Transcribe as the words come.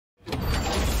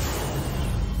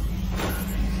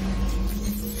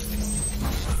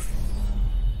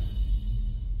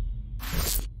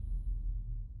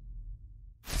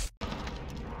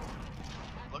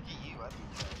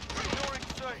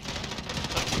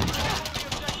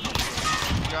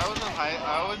wasn't high.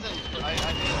 I wasn't. I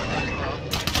didn't well.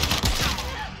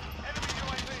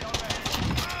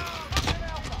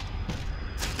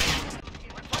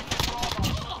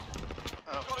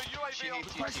 Oh, she needs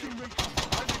TQ.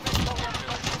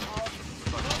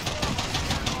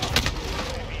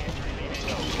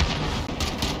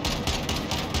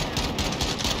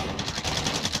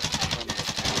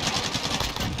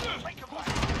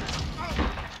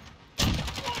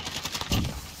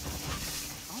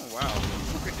 Oh wow.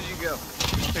 Where did you go?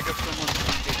 Just pick up someone from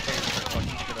the and start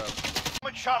fucking shit up.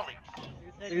 With Charlie.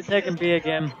 You're taking B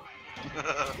again.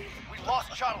 We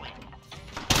lost Charlie.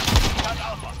 We got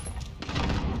Alpha.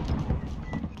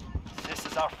 This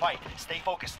is our fight. Stay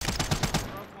focused.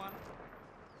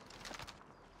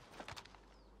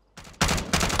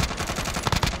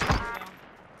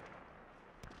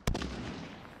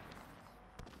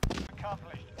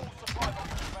 Accomplished. All supply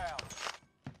boxes found.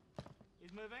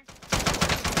 He's moving.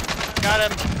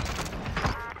 Got him.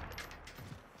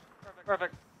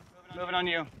 Perfect. Moving on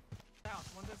you. House.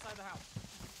 One's inside the house.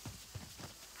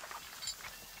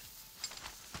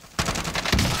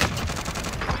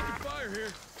 Taking fire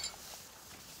here.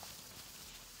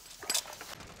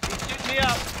 He's shooting me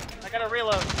up. I gotta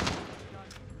reload.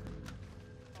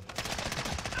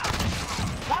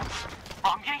 What?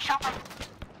 I'm getting shot from...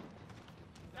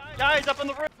 Guys up on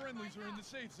the roof. Friendlies are in the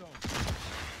safe zone.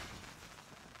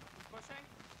 Pushing.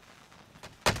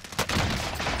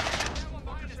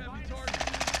 Heavy target.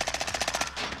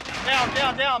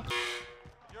 Down.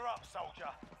 You're up, soldier.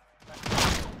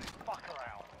 Fuck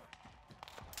around.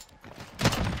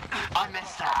 I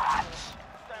missed that.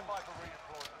 Stand by for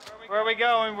redeployment. Where are we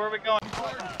going?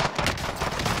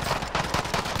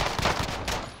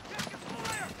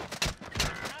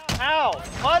 Ow!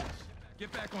 What?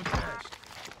 Get back on task.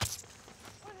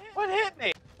 What hit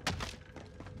me?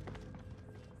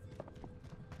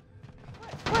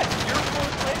 What? You're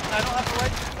fully placed and I don't have the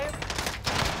right to save?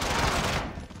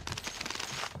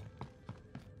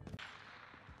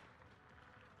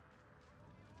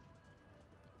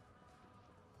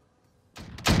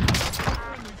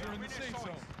 Friendlies are in the safe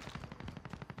zone.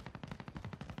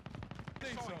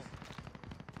 Safe zone.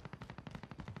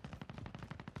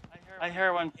 I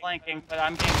hear one flanking, but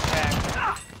I'm being attacked.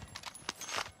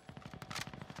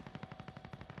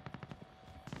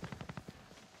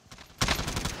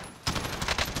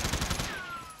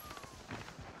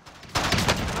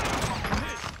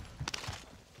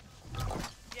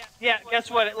 Yeah, guess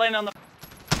what? It landed on the...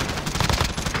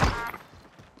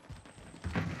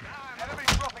 Enemy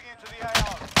dropping into the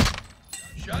AR.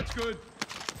 Shot's good.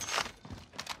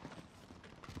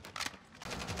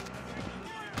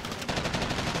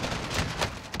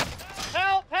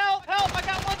 Help!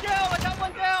 I got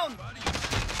one down!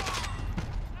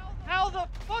 How the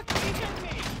fuck did he hit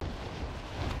me?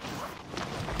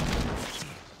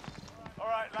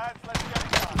 Alright, lads, let's get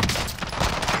it done.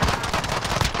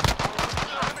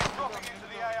 Enemy dropping into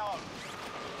the AR.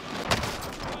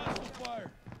 Hostile fire.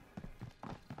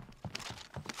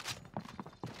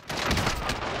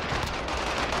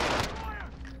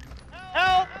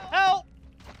 Help!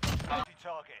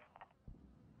 Target.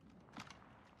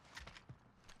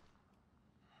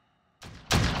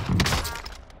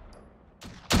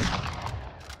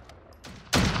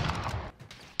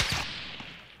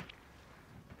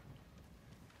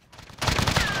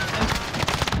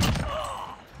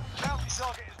 Bounty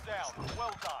target is down.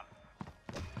 Well done.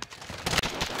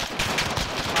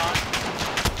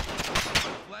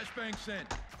 Flashbang sent.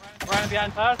 Running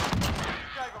behind us. You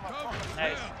gave him a Cover. proper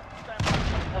Nice. Yeah. stand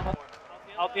by for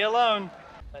redeployment. I'll be alone.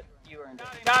 But you earned it.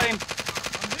 Got him!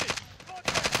 I'm hit.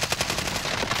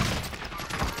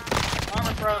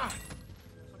 Armor broke.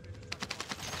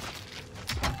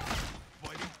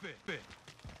 Fighting fit.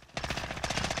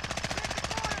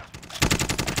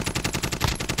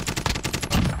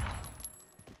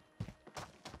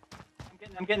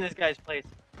 I'm getting this guy's place.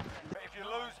 But if you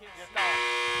lose, you're done.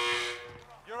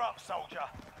 You're up, soldier.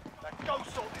 Now go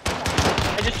sort this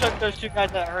out. I just took those two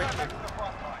guys that hurt Go you. back to the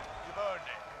front line. You've earned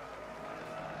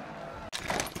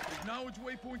it. Acknowledge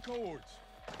waypoint cohorts.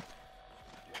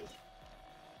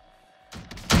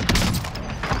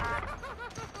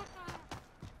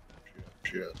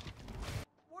 Shit.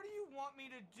 What do you want me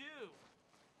to do?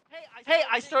 Hey,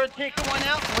 I started taking one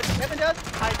out, and what Kevin does,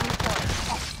 hide in the corner.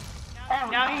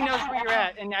 Now he knows where you're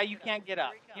at, and now you can't get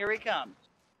up. Here he comes.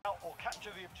 Out or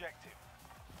capture the objective.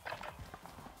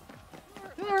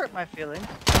 That hurt my feelings.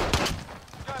 Go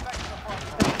back to the front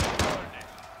line. You've earned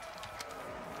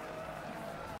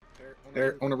it.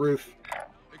 There, on the roof.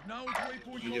 Acknowledge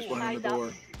waypoint He just cohorts. went in the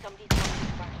door.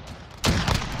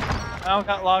 I don't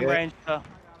got long Yeah. range, so.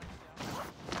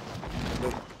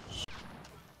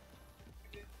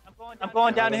 I'm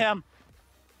going down to him.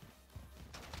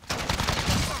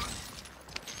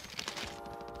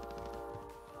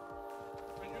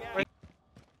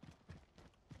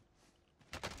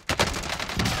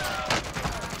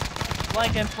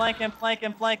 Flank him, flank him, flank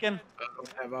him, flank him.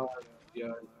 Have I? Yeah,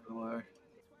 no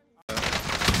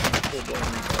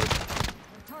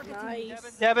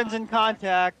Nice. Devin's in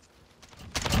contact.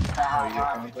 Oh, you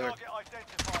get contact? Target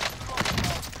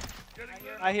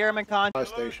identified. I hear him in contact. Fire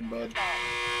station, bud.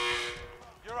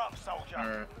 You're up, soldier.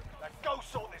 Alright. Now go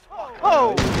sort this fucker.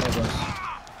 Oh! He's above us.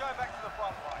 Go back to the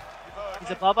front line. You've heard He's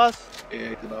me. above us. Yeah,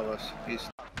 he's above us. He's.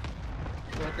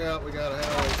 Look out, we got a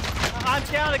heli. I'm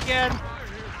down again.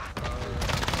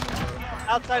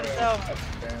 Outside the zone.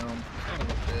 Down. Son of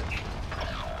a bitch.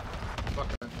 Fuck.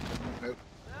 Nope.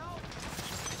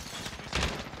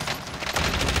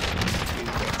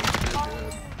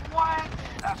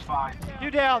 That's fine. Two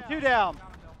down, two down.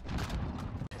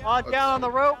 Down on the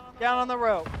rope, down on the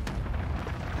rope.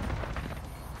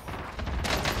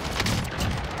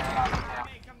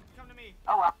 Hey, come to me.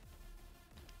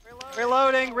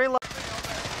 Reloading, reload.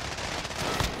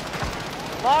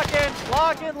 Lock in,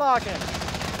 lock in, lock in.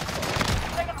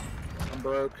 I'm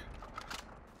broke.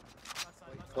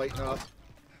 Plating up.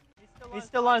 He's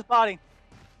still on his body.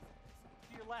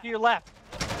 To your left.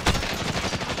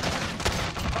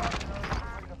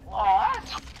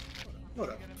 What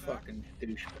a fucking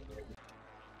douche.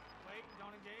 Wait,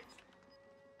 don't engage.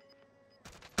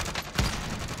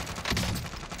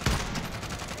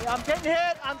 I'm getting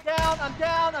hit. I'm down. I'm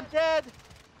down. I'm dead.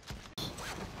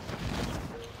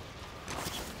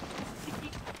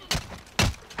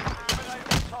 Eliminate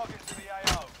targets to the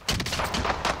AO.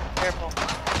 Careful.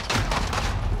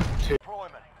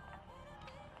 Deployment.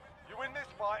 You win this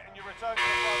fight and you return to the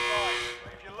front line.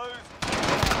 But if you lose,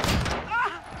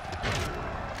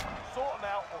 sort them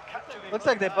out or capture the. Looks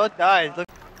like they both died. Look.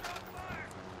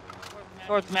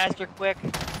 Swords master, quick.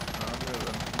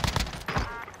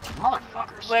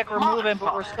 Quick, we're moving,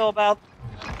 but we're still about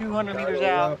 200 meters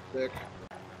out. Dick.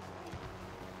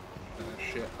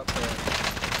 Shit, up there.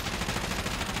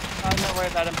 Don't worry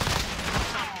about him.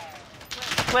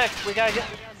 Quick, we gotta get.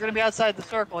 We're gonna be outside the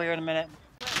circle here in a minute.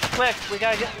 Quick, we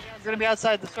gotta get. We're gonna be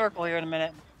outside the circle here in a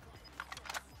minute.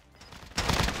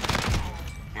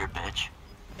 Here, bitch.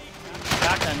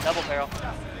 Shotgun, double barrel.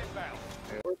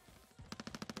 To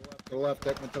the left,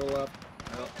 Dickman, to the left.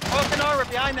 Out. Broken armor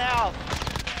behind the house.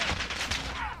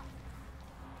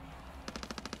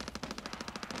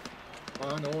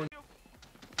 On, on.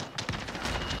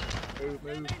 Move,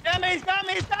 move. Got me, he's got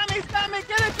me, he's got me, he's got me.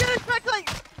 Get it quickly.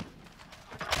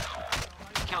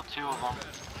 Killed 2 of them.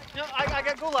 No, I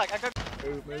got gulag. I got.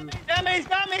 Move, move. Got me, he's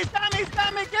got me, he's got me, he's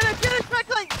got me. Get it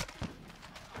quickly.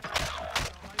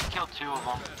 Killed 2 of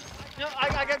them. No, I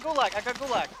got gulag. I got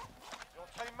gulag. Your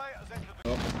teammate has entered the.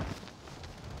 Oh.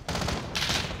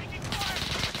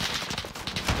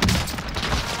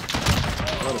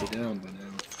 Ought to be down by now.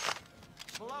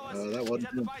 Below us. That He's wasn't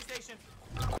at the him. buy station.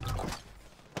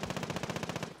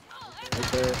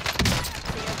 Right there.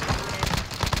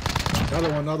 Another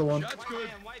one, another one. That's good.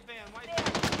 White van, white van.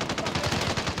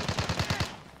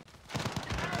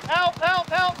 Help, help,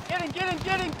 help. Get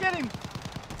him.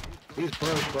 He's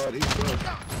broke, bud. He's broke.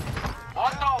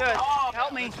 What the Good. fuck?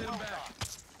 Help me. Send him back.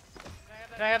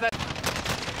 Can I have that?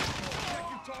 Check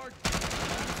your target.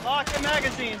 Lock in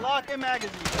magazine. Lock in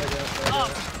magazine. I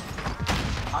Up.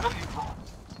 How do you roll?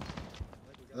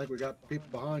 think we got people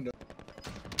behind us.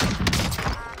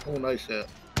 Oh, nice hit.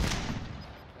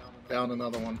 Down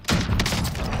another one.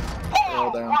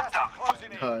 All down. Gas is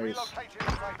closing in. Nice. Relocate to the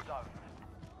safe zone.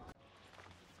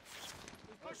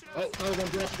 Oh, another one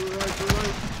dropped to the right, to the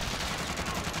right.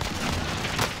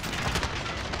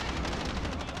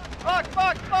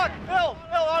 Fuck. Bill,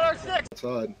 on our 6.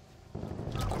 Outside.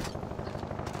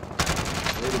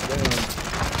 Weighted down.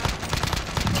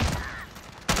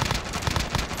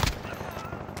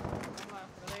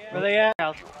 Where they at?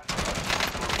 Alright,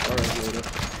 Yoda.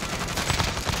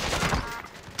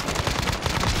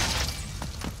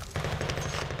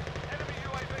 Enemy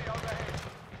UAV overhead.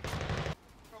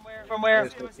 From where?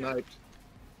 Nice, got sniped.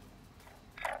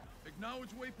 Acknowledge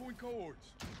waypoint cohorts.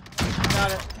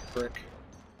 Got it. Frick.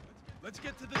 Let's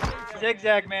get to the safe zone.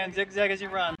 Zigzag, man. Zigzag as you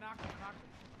run.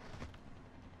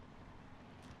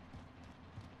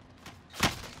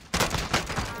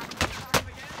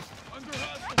 Under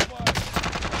hostile fire.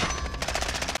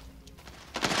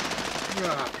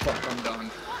 Ah, fuck, I'm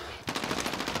done.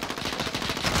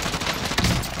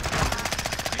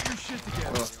 Get your shit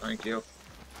together. Oh, thank you.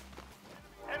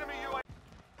 Enemy UAV.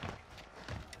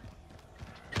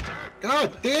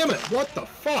 God damn it, what the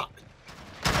fuck?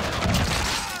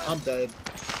 I'm dead.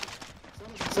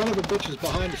 Son of a bitch is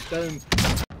behind the stone.